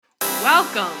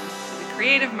Welcome to the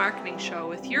Creative Marketing Show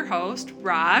with your host,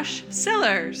 Raj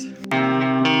Sillers.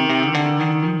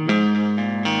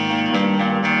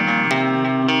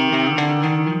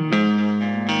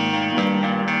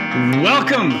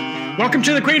 Welcome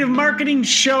to the Creative Marketing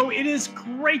Show. It is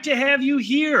great to have you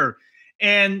here.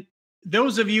 And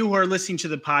those of you who are listening to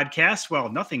the podcast, well,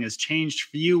 nothing has changed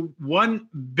for you one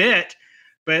bit.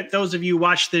 But those of you who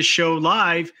watch this show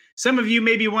live, some of you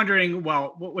may be wondering,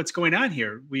 well, what's going on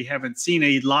here? We haven't seen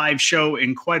a live show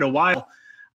in quite a while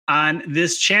on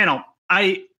this channel.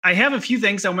 I have a few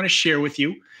things I want to share with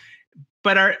you,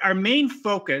 but our main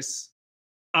focus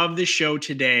of the show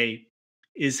today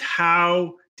is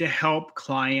how to help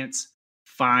clients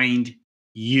find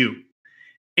you.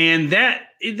 And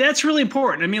that's really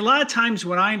important. I mean, a lot of times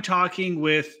when I'm talking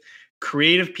with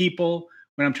creative people,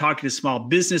 when I'm talking to small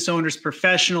business owners,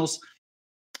 professionals,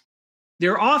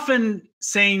 they're often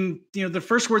saying, the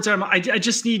first words are, I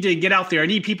just need to get out there. I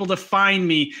need people to find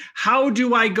me. How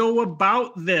do I go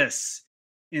about this?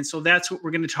 And so that's what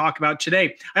we're going to talk about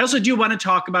today. I also do want to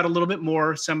talk about a little bit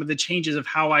more some of the changes of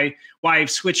why I've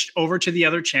switched over to the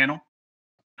other channel.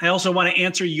 I also want to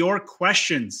answer your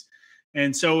questions.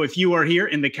 And so if you are here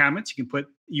in the comments, you can put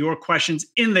your questions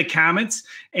in the comments.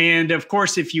 And of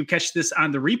course, if you catch this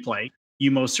on the replay, you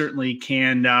most certainly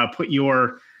can put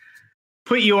your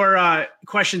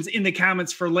questions in the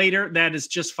comments for later. That is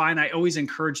just fine. I always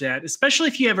encourage that, especially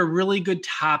if you have a really good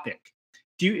topic.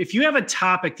 If you have a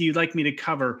topic that you'd like me to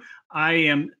cover, I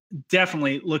am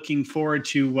definitely looking forward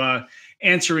to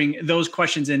answering those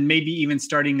questions and maybe even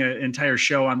starting an entire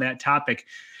show on that topic.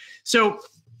 So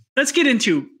let's get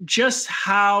into just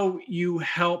how you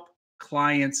help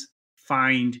clients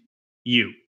find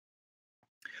you.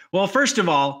 Well, first of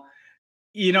all,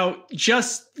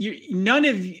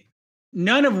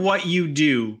 none of what you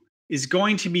do is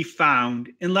going to be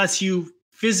found unless you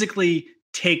physically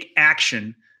take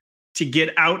action to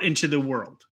get out into the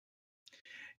world.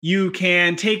 You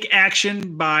can take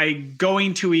action by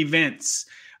going to events,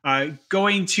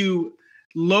 going to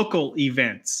local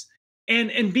events,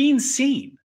 and being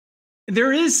seen.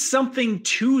 There is something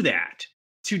to that,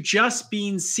 to just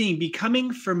being seen,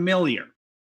 becoming familiar.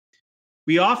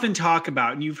 We often talk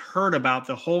about, and you've heard about,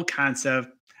 the whole concept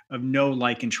of know,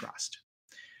 like, and trust.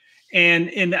 And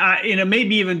it may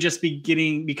be even just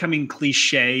becoming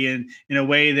cliche in a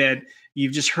way that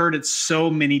you've just heard it so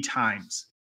many times.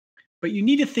 But you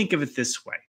need to think of it this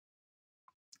way.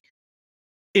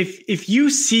 If you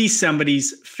see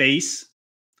somebody's face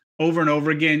over and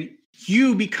over again,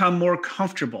 you become more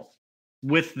comfortable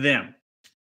with them.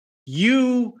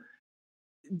 You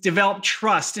develop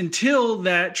trust until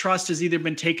that trust has either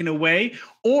been taken away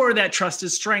or that trust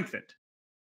is strengthened.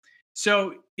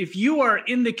 So if you are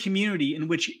in the community in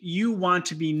which you want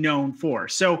to be known for,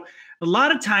 so a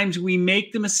lot of times we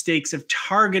make the mistakes of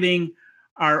targeting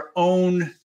our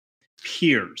own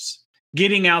peers,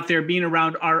 getting out there, being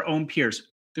around our own peers.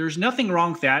 There's nothing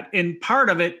wrong with that. And part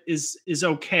of it is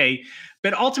okay.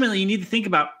 But ultimately, you need to think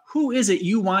about who is it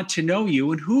you want to know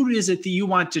you and who is it that you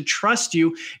want to trust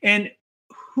you and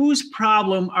whose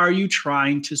problem are you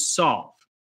trying to solve?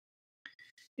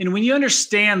 And when you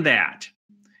understand that,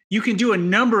 you can do a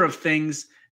number of things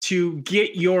to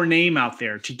get your name out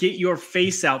there, to get your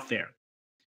face out there.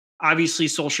 Obviously,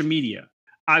 social media.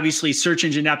 Obviously, search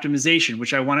engine optimization,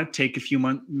 which I want to take a few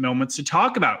moments to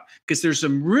talk about, because there's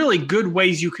some really good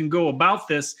ways you can go about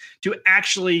this to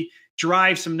actually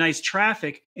drive some nice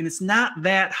traffic. And it's not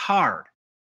that hard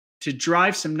to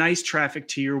drive some nice traffic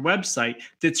to your website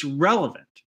that's relevant.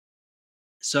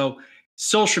 So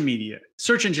social media,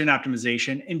 search engine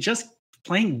optimization, and just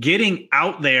plain getting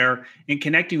out there and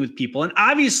connecting with people. And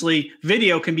obviously,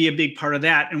 video can be a big part of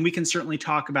that. And we can certainly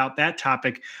talk about that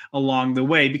topic along the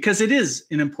way, because it is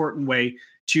an important way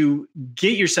to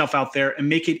get yourself out there and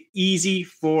make it easy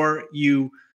for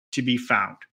you to be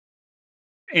found.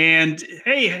 And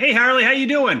hey, Harley, how you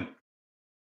doing?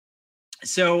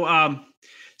 So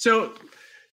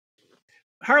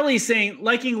Harley's saying,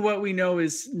 liking what we know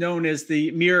is known as the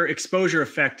mirror exposure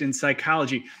effect in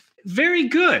psychology. Very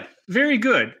good. Very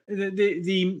good.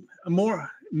 The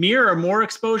more mirror or more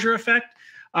exposure effect.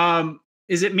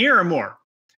 Is it mirror or more?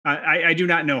 I do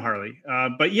not know, Harley.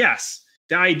 But yes,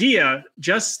 the idea,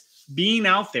 just being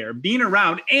out there, being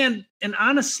around, and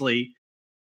honestly,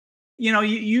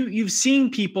 you've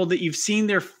seen people that you've seen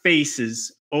their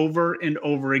faces over and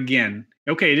over again.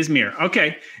 Okay, it is mirror.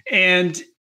 Okay, and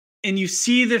you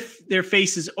see their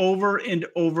faces over and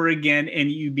over again,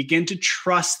 and you begin to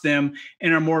trust them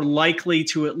and are more likely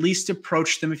to at least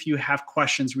approach them if you have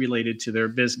questions related to their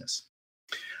business.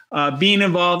 Being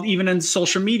involved even in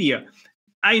social media.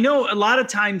 I know a lot of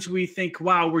times we think,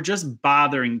 wow, we're just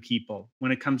bothering people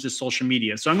when it comes to social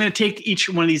media. So I'm going to take each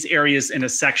one of these areas in a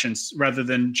sections rather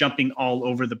than jumping all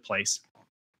over the place.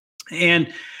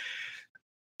 And,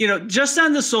 just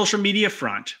on the social media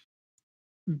front,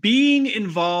 being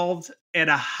involved at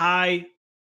a high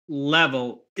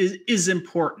level is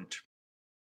important.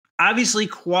 Obviously,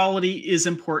 quality is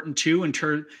important too in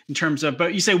terms of,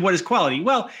 but you say, what is quality?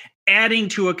 Well, adding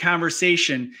to a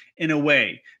conversation in a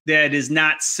way that is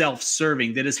not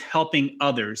self-serving, that is helping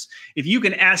others. If you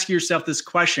can ask yourself this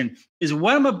question, is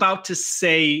what I'm about to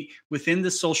say within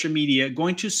the social media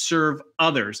going to serve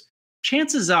others?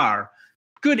 Chances are,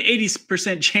 good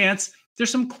 80% chance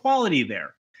there's some quality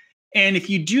there. And if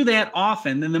you do that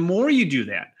often, then the more you do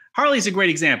that, Harley's a great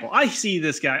example. I see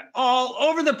this guy all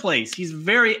over the place. He's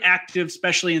very active,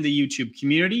 especially in the YouTube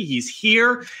community. He's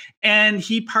here and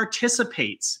he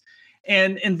participates.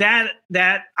 And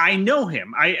that I know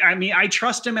him. I mean, I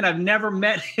trust him and I've never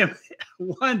met him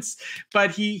once,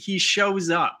 but he shows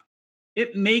up.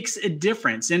 It makes a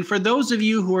difference. And for those of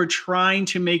you who are trying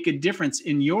to make a difference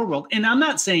in your world, and I'm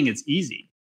not saying it's easy,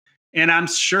 and I'm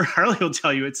sure Harley will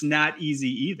tell you it's not easy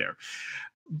either,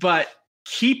 but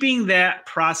keeping that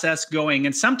process going.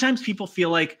 And sometimes people feel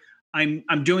like I'm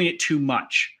doing it too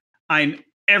much. I'm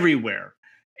everywhere.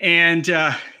 And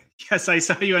yes, I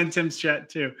saw you on Tim's chat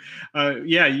too.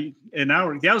 An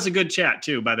hour. That was a good chat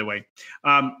too, by the way.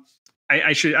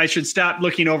 I should stop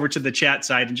looking over to the chat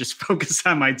side and just focus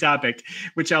on my topic,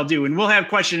 which I'll do. And we'll have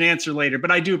question and answer later.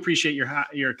 But I do appreciate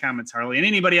your comments, Harley. And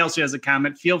anybody else who has a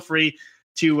comment, feel free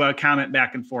to comment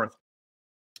back and forth.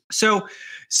 So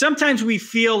sometimes we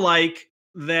feel like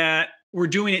that we're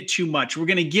doing it too much. We're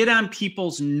going to get on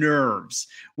people's nerves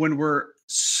when we're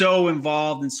so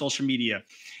involved in social media.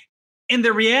 And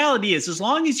the reality is, as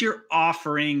long as you're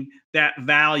offering that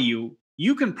value,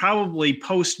 you can probably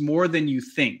post more than you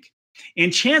think.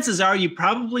 And chances are you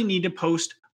probably need to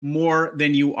post more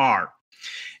than you are.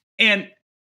 And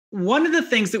one of the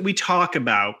things that we talk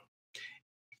about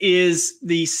is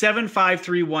the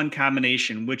 7-5-3-1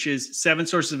 combination, which is 7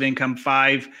 sources of income,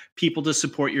 5 people to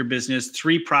support your business,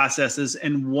 3 processes,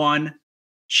 and 1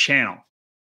 channel.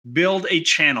 Build a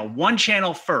channel, 1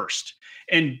 channel first,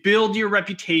 and build your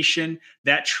reputation,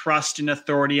 that trust and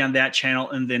authority on that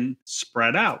channel, and then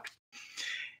spread out.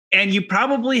 And you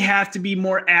probably have to be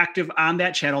more active on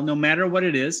that channel, no matter what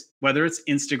it is, whether it's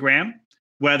Instagram,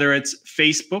 whether it's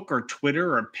Facebook or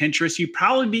Twitter or Pinterest. You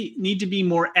probably need to be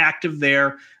more active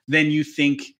there than you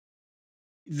think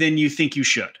you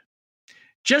should.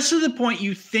 Just to the point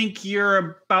you think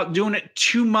you're about doing it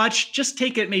too much, just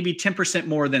take it maybe 10%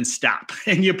 more than stop,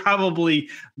 and you'll probably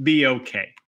be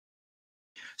okay.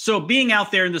 So being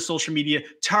out there in the social media,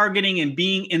 targeting and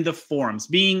being in the forums,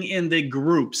 being in the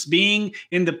groups, being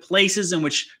in the places in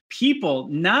which people,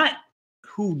 not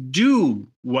who do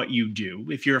what you do,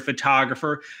 if you're a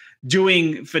photographer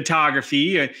doing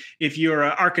photography, if you're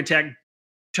an architect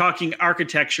talking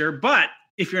architecture, but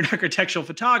if you're an architectural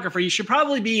photographer, you should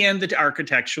probably be in the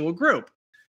architectural group,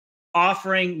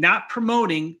 offering, not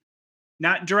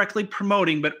directly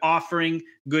promoting, but offering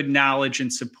good knowledge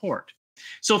and support.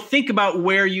 So think about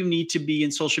where you need to be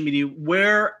in social media.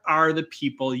 Where are the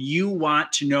people you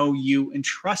want to know you and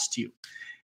trust you?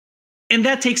 And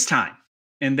that takes time,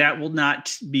 and that will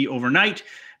not be overnight,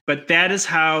 but that is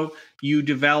how you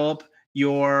develop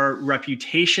your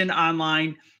reputation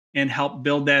online and help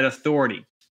build that authority.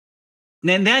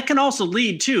 And that can also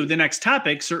lead to the next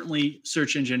topic, certainly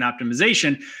search engine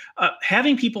optimization,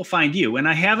 having people find you. And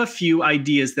I have a few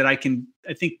ideas that I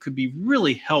think could be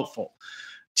really helpful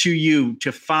to you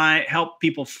to help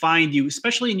people find you,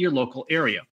 especially in your local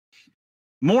area.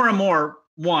 More and more,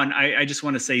 I just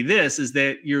want to say this, is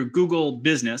that your Google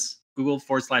business,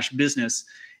 Google/business,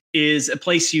 is a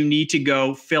place you need to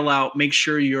go, fill out, make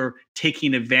sure you're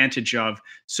taking advantage of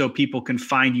so people can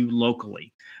find you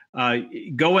locally.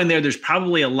 Go in there. There's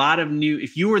probably a lot of new,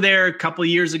 if you were there a couple of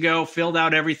years ago, filled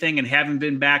out everything and haven't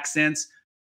been back since,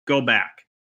 go back.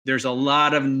 There's a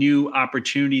lot of new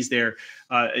opportunities there,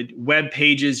 web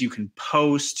pages you can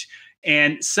post.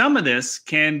 And some of this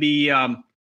can be, and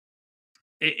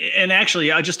actually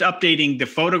just updating the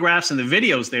photographs and the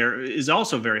videos there is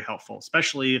also very helpful,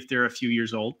 especially if they're a few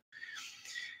years old.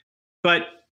 But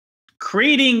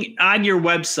creating on your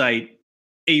website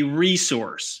a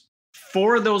resource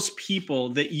for those people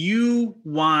that you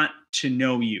want to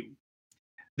know you,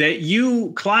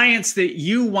 clients that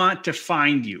you want to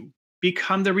find you,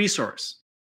 become the resource.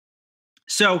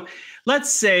 So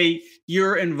let's say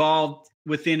you're involved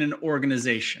within an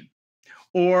organization,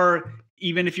 or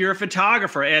even if you're a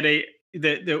photographer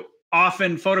that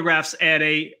often photographs at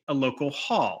a local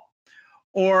hall,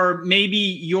 or maybe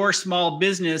your small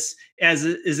business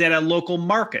is at a local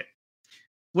market.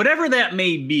 Whatever that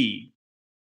may be,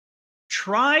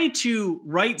 try to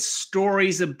write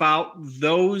stories about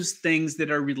those things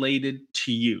that are related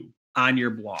to you on your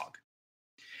blog.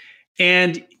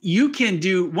 And you can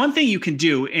do one thing you can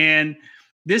do, and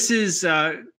this is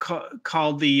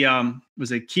called the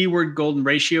was it keyword golden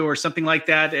ratio or something like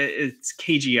that? It's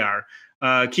KGR,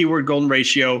 keyword golden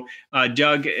ratio.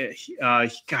 Doug,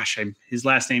 his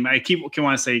last name I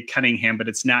want to say Cunningham, but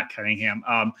it's not Cunningham.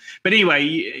 But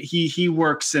anyway, he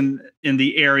works in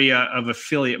the area of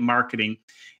affiliate marketing,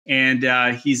 and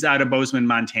he's out of Bozeman,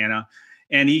 Montana.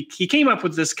 And he came up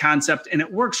with this concept, and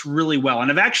it works really well. And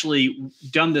I've actually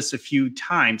done this a few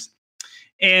times.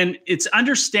 And it's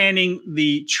understanding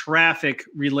the traffic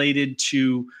related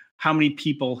to how many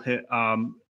people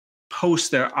posts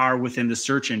there are within the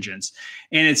search engines.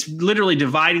 And it's literally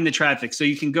dividing the traffic. So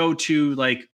you can go to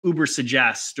like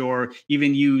Ubersuggest or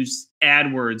even use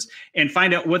AdWords and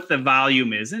find out what the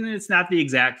volume is. And it's not the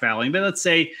exact volume, but let's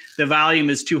say the volume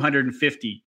is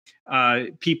 250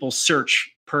 people search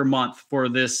per month for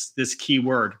this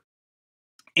keyword.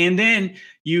 And then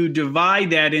you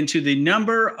divide that into the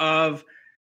number of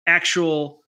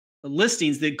actual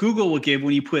listings that Google will give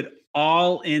when you put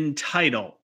all in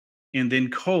title and then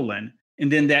colon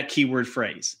and then that keyword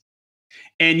phrase.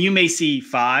 And you may see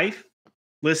 5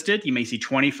 listed, you may see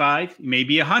 25,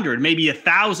 maybe 100, maybe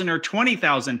 1,000 or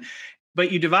 20,000,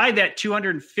 but you divide that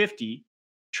 250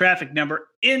 traffic number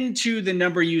into the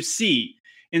number you see.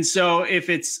 And so if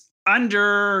it's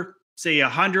under, say,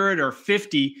 100 or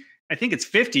 50, I think it's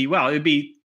 50. Well, it'd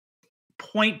be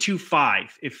 0.25.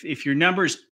 If your number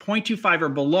is 0.25 or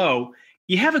below,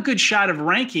 you have a good shot of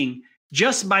ranking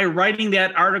just by writing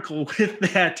that article with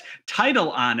that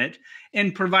title on it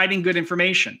and providing good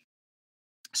information.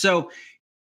 So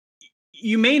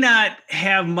you may not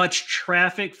have much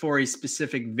traffic for a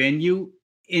specific venue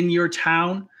in your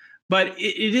town, but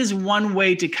it is one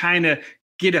way to kind of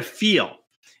get a feel.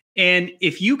 And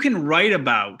if you can write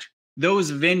about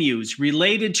those venues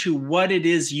related to what it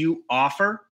is you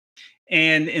offer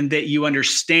and that you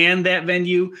understand that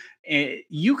venue,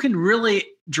 you can really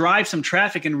drive some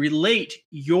traffic and relate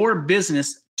your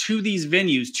business to these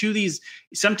venues, to these,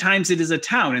 sometimes it is a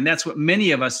town, and that's what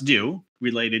many of us do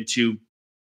related to,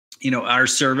 our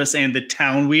service and the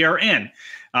town we are in.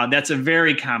 That's a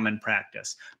very common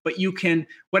practice. But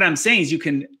what I'm saying is you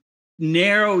can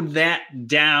narrow that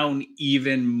down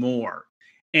even more.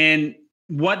 And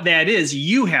what that is,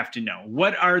 you have to know.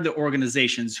 What are the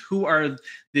organizations? Who are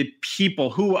the people?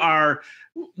 Who are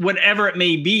whatever it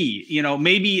may be?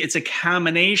 Maybe it's a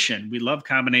combination. We love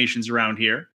combinations around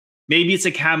here. Maybe it's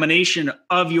a combination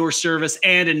of your service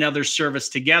and another service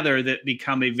together that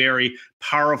become a very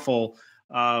powerful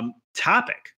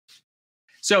topic.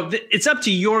 So it's up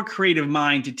to your creative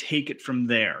mind to take it from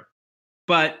there.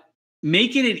 But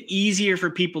making it easier for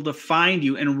people to find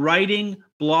you and writing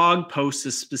blog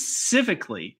posts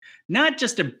specifically, not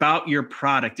just about your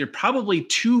product. There are probably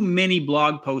too many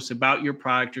blog posts about your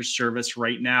product or service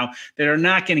right now that are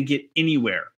not going to get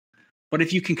anywhere. But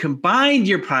if you can combine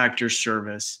your product or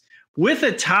service with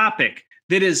a topic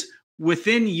that is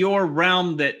within your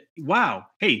realm that, wow,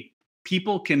 hey,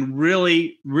 people can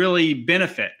really, really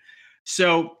benefit.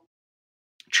 So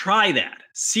try that.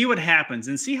 See what happens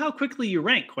and see how quickly you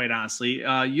rank, quite honestly.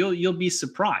 You'll be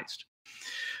surprised.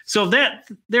 So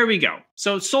there we go.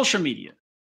 So social media,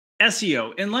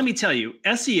 SEO. And let me tell you,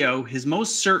 SEO has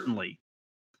most certainly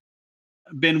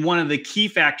been one of the key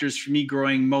factors for me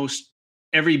growing most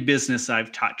every business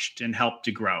I've touched and helped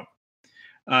to grow.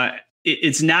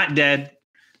 It's not dead.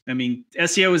 I mean,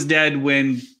 SEO is dead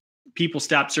when people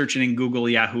stopped searching in Google,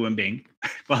 Yahoo, and Bing.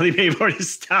 Well, they may have already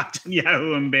stopped in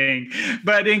Yahoo and Bing,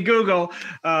 but in Google,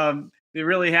 it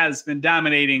really has been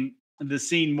dominating the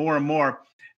scene more and more.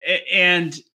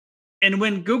 And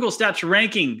when Google stops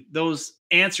ranking those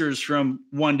answers from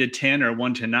 1 to 10 or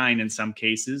 1 to 9 in some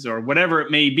cases, or whatever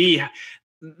it may be,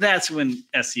 that's when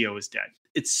SEO is dead.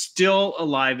 It's still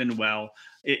alive and well.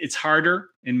 It's harder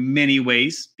in many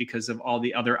ways because of all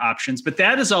the other options, but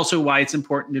that is also why it's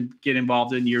important to get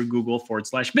involved in your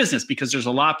Google/business, because there's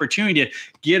a lot of opportunity to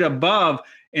get above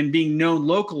and being known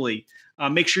locally.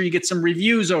 Make sure you get some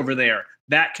reviews over there.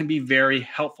 That can be very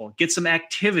helpful. Get some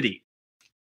activity,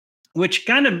 which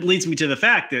kind of leads me to the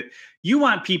fact that you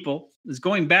want people, is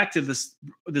going back to this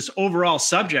overall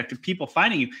subject of people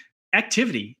finding you.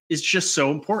 Activity is just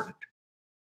so important.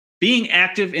 Being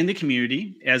active in the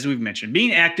community, as we've mentioned,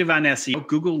 being active on SEO,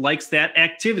 Google likes that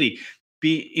activity.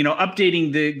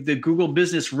 Updating the Google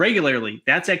business regularly,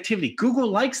 that's activity. Google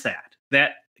likes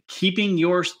that keeping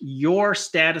your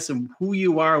status and who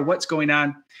you are, what's going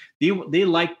on. They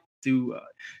like to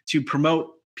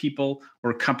promote people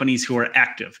or companies who are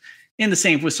active. And the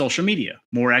same with social media.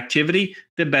 More activity,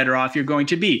 the better off you're going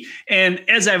to be. And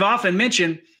as I've often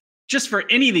mentioned, just for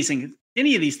any of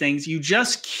these things, you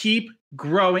just keep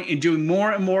growing and doing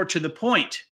more and more to the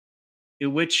point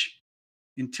at which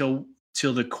until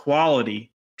the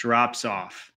quality drops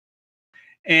off.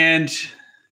 And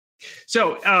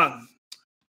so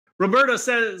Roberto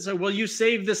says, will you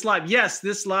save this live? Yes,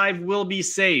 this live will be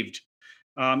saved.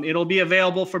 It'll be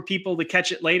available for people to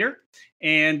catch it later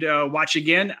and watch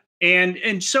again.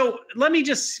 And so let me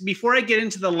just, before I get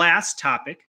into the last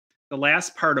topic, the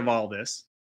last part of all this,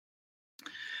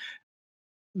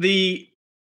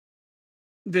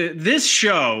 this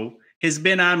show has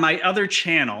been on my other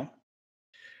channel.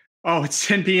 Oh, it's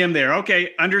 10 p.m. there.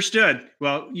 Okay, understood.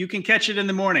 Well, you can catch it in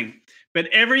the morning. But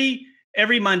every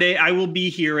Monday, I will be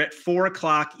here at 4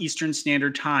 o'clock Eastern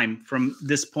Standard Time from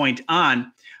this point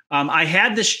on. I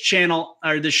had this channel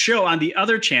or this show on the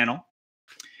other channel.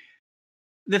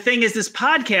 The thing is, this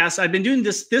podcast, I've been doing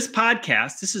this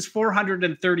podcast. This is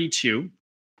 432.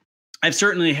 I've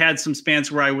certainly had some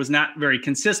spans where I was not very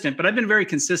consistent, but I've been very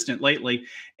consistent lately.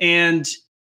 And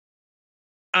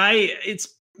it's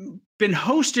been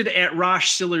hosted at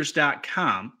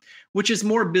roshsillers.com, which is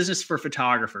more business for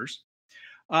photographers.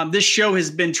 This show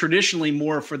has been traditionally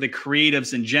more for the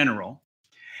creatives in general.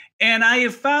 And I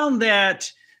have found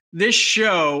that this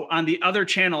show on the other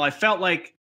channel, I felt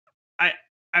like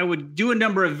I would do a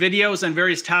number of videos on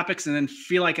various topics and then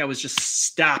feel like I was just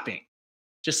stopping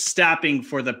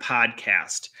for the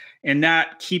podcast and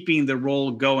not keeping the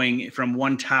roll going from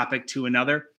one topic to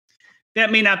another.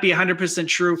 That may not be 100%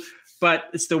 true, but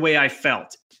it's the way I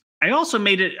felt. I also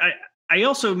made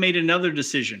another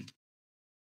decision.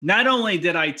 Not only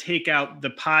did I take out the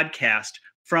podcast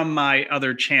from my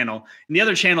other channel, and the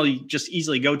other channel, you just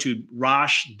easily go to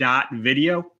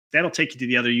rosh.video. That'll take you to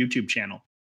the other YouTube channel.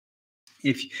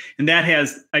 I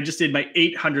just did my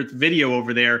 800th video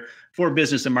over there for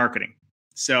business and marketing.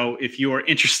 So if you are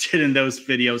interested in those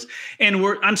videos, and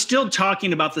I'm still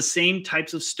talking about the same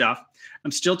types of stuff.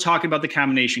 I'm still talking about the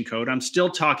combination code. I'm still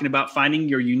talking about finding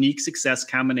your unique success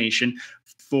combination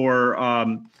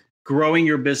for growing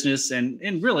your business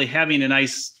and really having a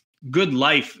nice, good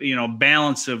life,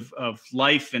 balance of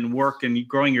life and work and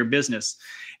growing your business.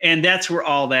 And that's where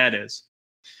all that is.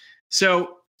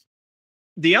 So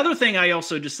the other thing I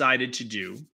also decided to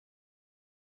do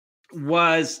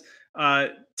was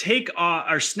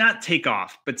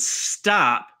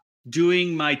stop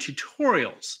doing my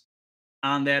tutorials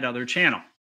on that other channel.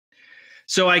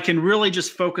 So I can really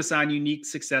just focus on unique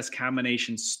success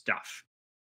combination stuff.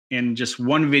 And just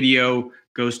one video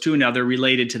goes to another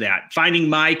related to that. Finding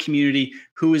my community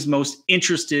who is most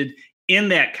interested in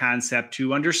that concept,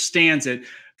 who understands it,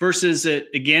 versus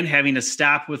again, having to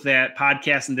stop with that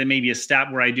podcast and then maybe a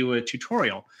stop where I do a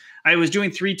tutorial. I was doing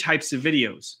 3 types of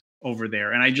videos over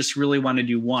there, and I just really want to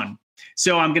do one.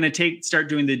 So I'm going to start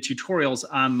doing the tutorials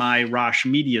on my Rosh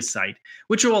Media site,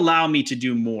 which will allow me to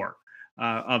do more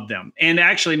of them. And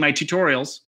actually, my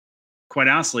tutorials, quite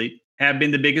honestly, have been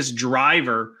the biggest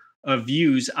driver of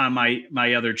views on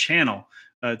my other channel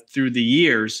through the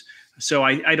years. So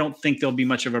I don't think there'll be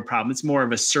much of a problem. It's more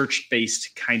of a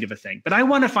search-based kind of a thing. But I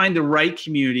want to find the right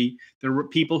community, the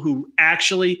people who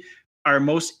actually are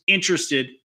most interested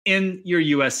in your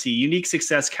USC, unique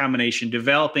success combination,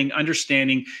 developing,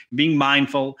 understanding, being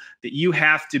mindful that you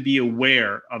have to be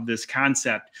aware of this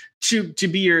concept to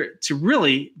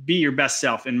really be your best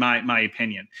self, in my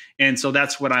opinion. And so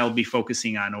that's what I'll be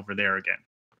focusing on over there again.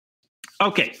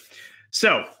 Okay,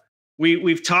 so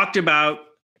we've talked about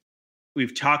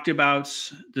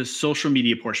the social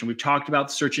media portion. We've talked about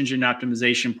the search engine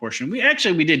optimization portion. We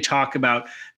did talk about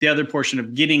the other portion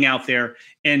of getting out there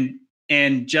and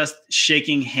just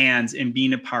shaking hands and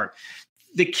being a part.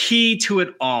 The key to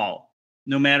it all,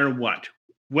 no matter what,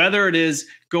 whether it is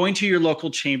going to your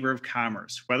local chamber of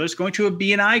commerce, whether it's going to a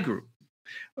B&I group,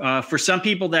 for some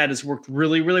people that has worked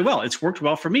really, really well. It's worked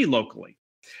well for me locally.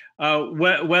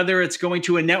 Whether it's going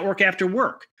to a network after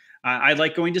work. I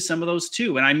like going to some of those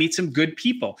too, and I meet some good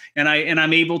people, and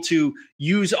I'm able to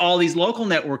use all these local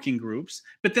networking groups,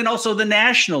 but then also the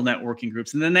national networking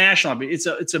groups and the national.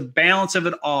 It's a balance of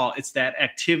it all. It's that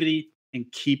activity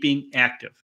and keeping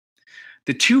active.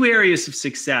 The 2 areas of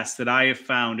success that I have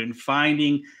found in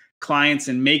finding clients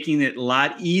and making it a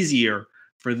lot easier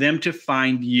for them to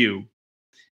find you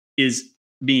is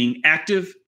being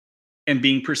active and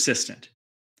being persistent.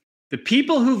 The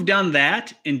people who've done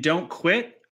that and don't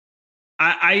quit,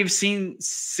 I've seen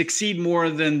succeed more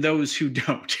than those who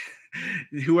don't.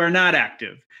 who are not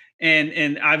active.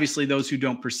 And obviously those who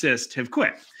don't persist have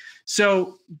quit.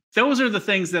 So those are the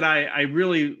things that I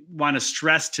really want to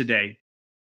stress today.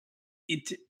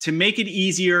 To make it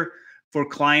easier for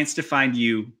clients to find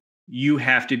you, you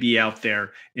have to be out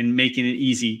there and making it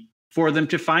easy for them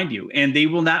to find you. And they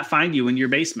will not find you in your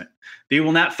basement. They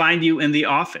will not find you in the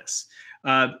office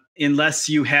unless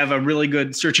you have a really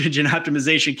good search engine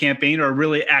optimization campaign or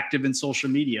really active in social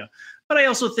media. But I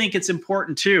also think it's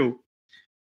important too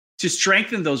to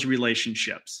strengthen those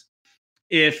relationships.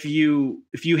 If you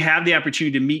have the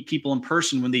opportunity to meet people in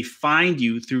person when they find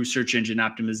you through search engine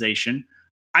optimization,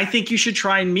 I think you should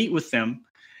try and meet with them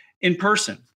in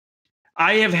person.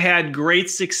 I have had great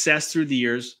success through the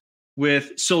years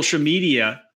with social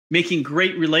media, making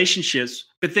great relationships,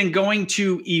 but then going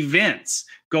to events,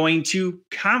 going to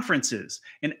conferences,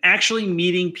 and actually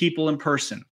meeting people in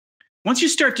person. Once you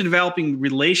start developing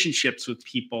relationships with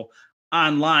people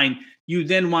online, you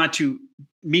then want to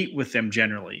meet with them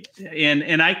generally.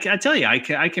 And I tell you, I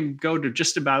can go to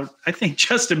just about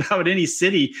any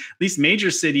city, at least major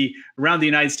city around the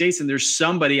United States, and there's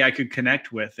somebody I could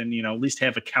connect with and, at least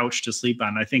have a couch to sleep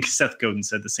on. I think Seth Godin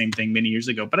said the same thing many years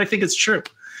ago, but I think it's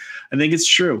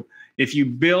true. If you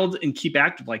build and keep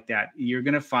active like that, you're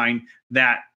going to find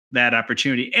that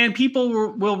opportunity, and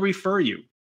people will refer you.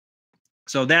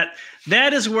 So that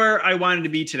is where I wanted to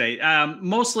be today.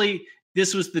 Mostly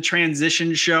this was the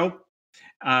transition show.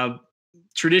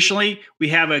 Traditionally, we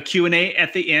have a Q&A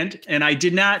at the end, and I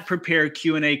did not prepare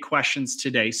Q&A questions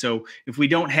today. So if we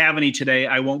don't have any today,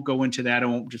 I won't go into that. I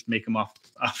won't just make them off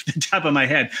the top of my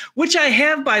head, which I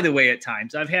have, by the way, at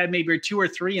times. I've had maybe 2 or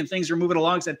 3 and things are moving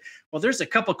along. Said, well, there's a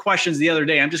couple questions the other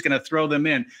day. I'm just going to throw them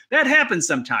in. That happens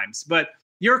sometimes, but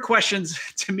your questions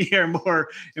to me are more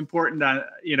important on,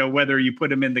 whether you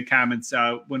put them in the comments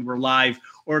when we're live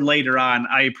or later on.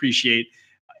 I appreciate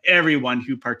everyone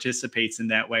who participates in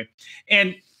that way.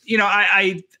 And,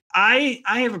 I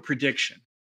have a prediction.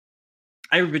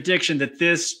 I have a prediction that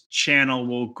this channel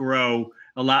will grow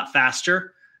a lot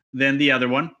faster than the other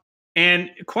one. And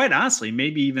quite honestly,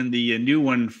 maybe even the new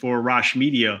one for Rosh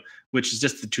Media, which is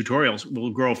just the tutorials, will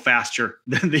grow faster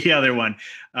than the other one.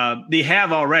 They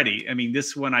have already. I mean,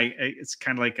 this one, it's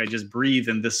kind of like I just breathe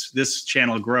and this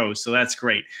channel grows. So that's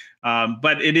great.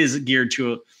 But it is geared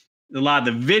to a lot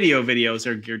of the videos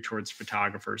are geared towards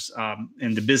photographers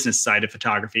and the business side of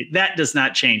photography. That does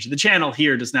not change. The channel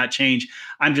here does not change.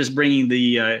 I'm just bringing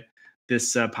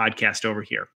this podcast over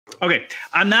here. Okay,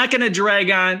 I'm not going to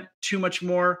drag on too much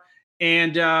more.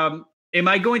 And am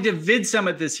I going to Vid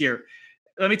Summit this year?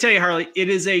 Let me tell you, Harley, it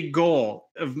is a goal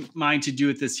of mine to do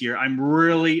it this year. I'm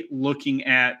really looking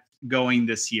at going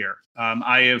this year.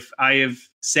 I have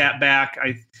sat back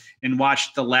and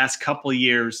watched the last couple of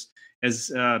years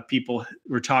as people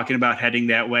were talking about heading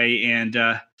that way. And,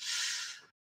 I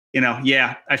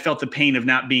felt the pain of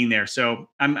not being there. So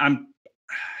I'm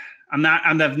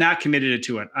not committed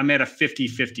to it. I'm at a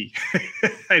 50-50.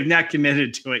 I've not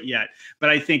committed to it yet,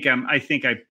 but I think I'm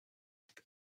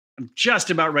just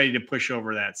about ready to push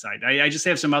over that side. I just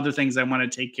have some other things I want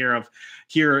to take care of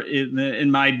here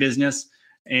in my business.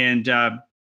 And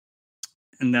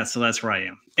that's where I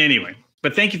am anyway.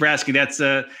 But thank you for asking.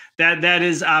 That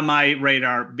is on my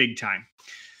radar big time.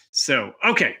 So,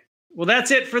 okay. Well, that's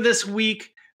it for this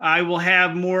week. I will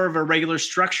have more of a regular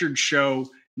structured show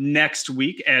next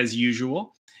week as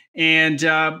usual. And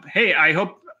hey, I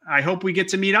hope we get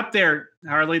to meet up there,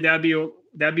 Harley. That'd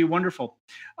be wonderful.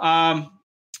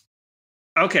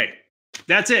 Okay.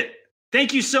 That's it.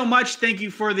 Thank you so much. Thank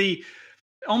you for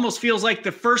almost feels like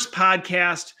the first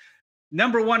podcast,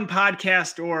 #1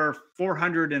 podcast, or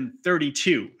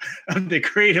 432 of the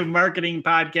Creative Marketing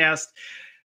Podcast.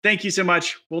 Thank you so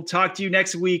much. We'll talk to you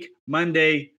next week,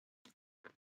 Monday,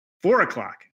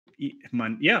 4:00.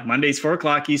 Monday's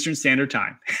 4:00 Eastern Standard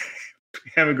Time.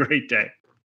 Have a great day.